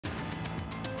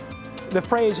The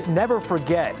phrase never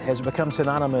forget has become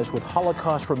synonymous with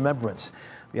Holocaust remembrance.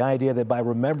 The idea that by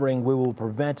remembering we will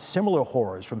prevent similar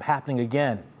horrors from happening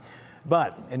again.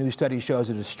 But a new study shows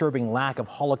a disturbing lack of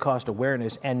Holocaust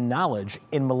awareness and knowledge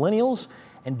in millennials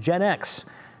and Gen X.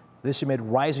 This amid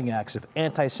rising acts of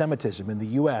anti-Semitism in the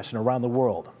U.S. and around the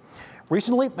world.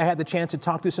 Recently, I had the chance to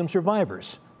talk to some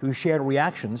survivors who shared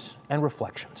reactions and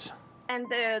reflections. And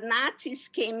the Nazis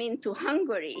came into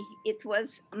Hungary. It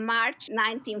was March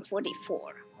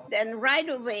 1944. Then right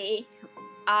away,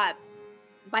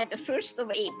 by the 1st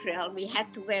of April, we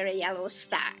had to wear a yellow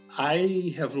star.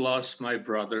 I have lost my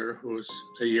brother, who's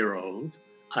a year old.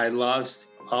 I lost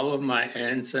all of my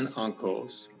aunts and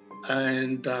uncles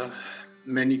and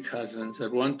many cousins.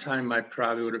 At one time, I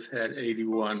probably would have had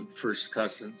 81 first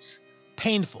cousins.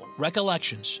 Painful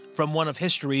recollections from one of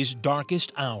history's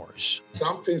darkest hours.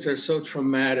 Some things are so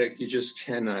traumatic, you just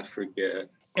cannot forget.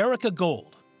 Erica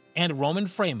Gold and Roman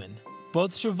Freeman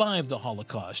both survived the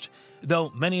Holocaust, though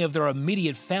many of their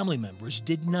immediate family members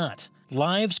did not.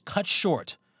 Lives cut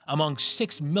short among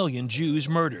 6 million Jews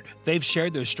murdered. They've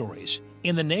shared their stories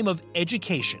in the name of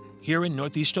education here in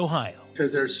Northeast Ohio.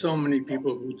 Because there's so many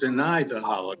people who deny the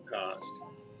Holocaust,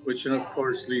 which of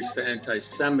course leads to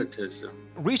anti-Semitism.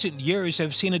 Recent years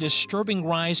have seen a disturbing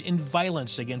rise in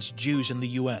violence against Jews in the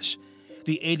U.S.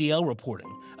 The ADL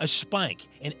reporting a spike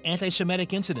in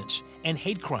anti-Semitic incidents and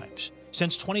hate crimes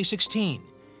since 2016,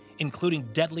 including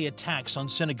deadly attacks on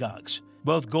synagogues.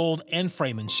 Both Gold and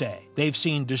Freeman say they've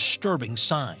seen disturbing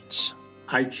signs.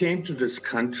 I came to this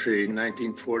country in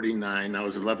 1949. I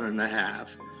was 11 and a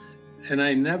half, and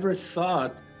I never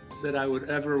thought that I would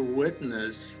ever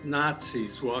witness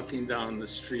Nazis walking down the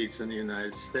streets in the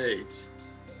United States.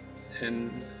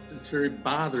 And it's very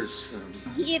bothersome.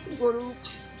 Hate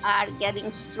groups are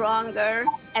getting stronger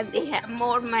and they have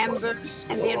more members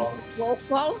and they're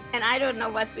vocal, and I don't know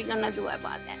what we're gonna do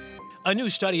about that. A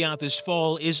new study out this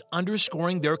fall is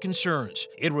underscoring their concerns.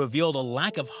 It revealed a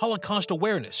lack of Holocaust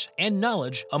awareness and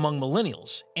knowledge among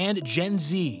millennials and Gen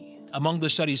Z. Among the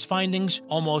study's findings,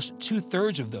 almost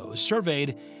 2/3 of those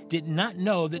surveyed did not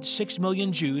know that 6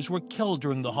 million Jews were killed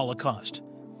during the Holocaust.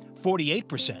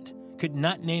 48% could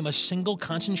not name a single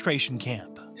concentration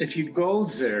camp. If you go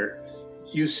there,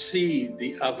 you see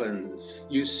the ovens,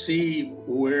 you see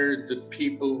where the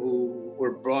people who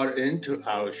were brought into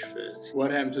Auschwitz,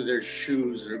 what happened to their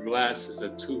shoes, their glasses, their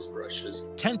toothbrushes.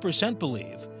 10%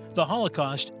 believe the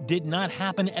Holocaust did not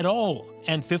happen at all,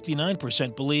 and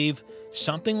 59% believe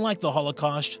something like the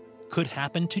Holocaust could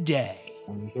happen today.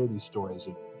 When you hear these stories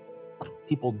of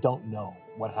people don't know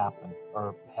what happened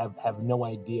or have no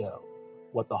idea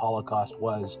what the Holocaust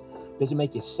was, does it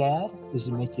make you sad? Does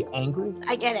it make you angry?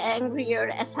 I get angrier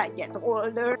as I get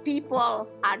older. People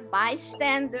are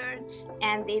bystanders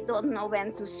and they don't know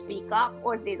when to speak up,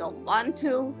 or they don't want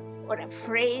to, or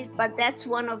afraid. But that's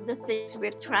one of the things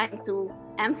we're trying to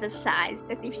emphasize,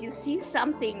 that if you see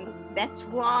something that's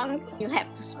wrong, you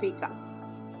have to speak up.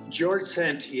 George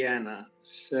Santayana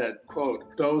said,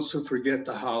 quote, "Those who forget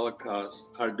the Holocaust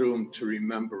are doomed to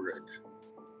remember it."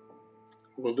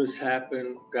 Will this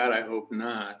happen? God, I hope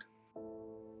not.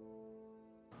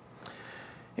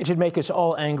 It should make us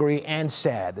all angry and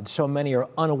sad that so many are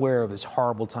unaware of this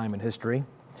horrible time in history.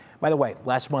 By the way,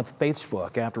 last month,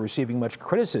 Facebook, after receiving much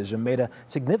criticism, made a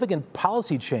significant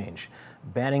policy change,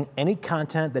 banning any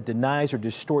content that denies or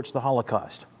distorts the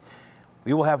Holocaust.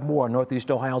 We will have more on Northeast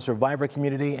Ohio survivor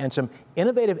community and some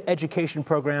innovative education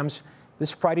programs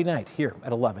this Friday night here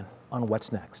at 11 on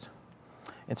What's Next.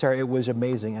 And Sarah, it was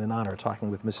amazing and an honor talking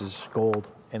with Mrs. Gold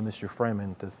and Mr.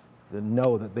 Freeman to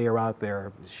know that they are out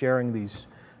there sharing these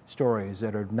stories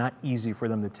that are not easy for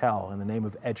them to tell in the name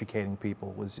of educating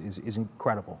people is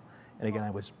incredible. And again,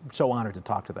 I was so honored to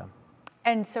talk to them.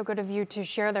 And so good of you to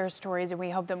share their stories, and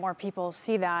we hope that more people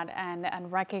see that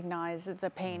and recognize that the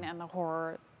pain and the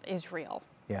horror is real.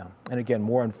 Yeah, and again,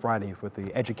 more on Friday with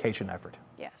the education effort.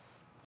 Yes.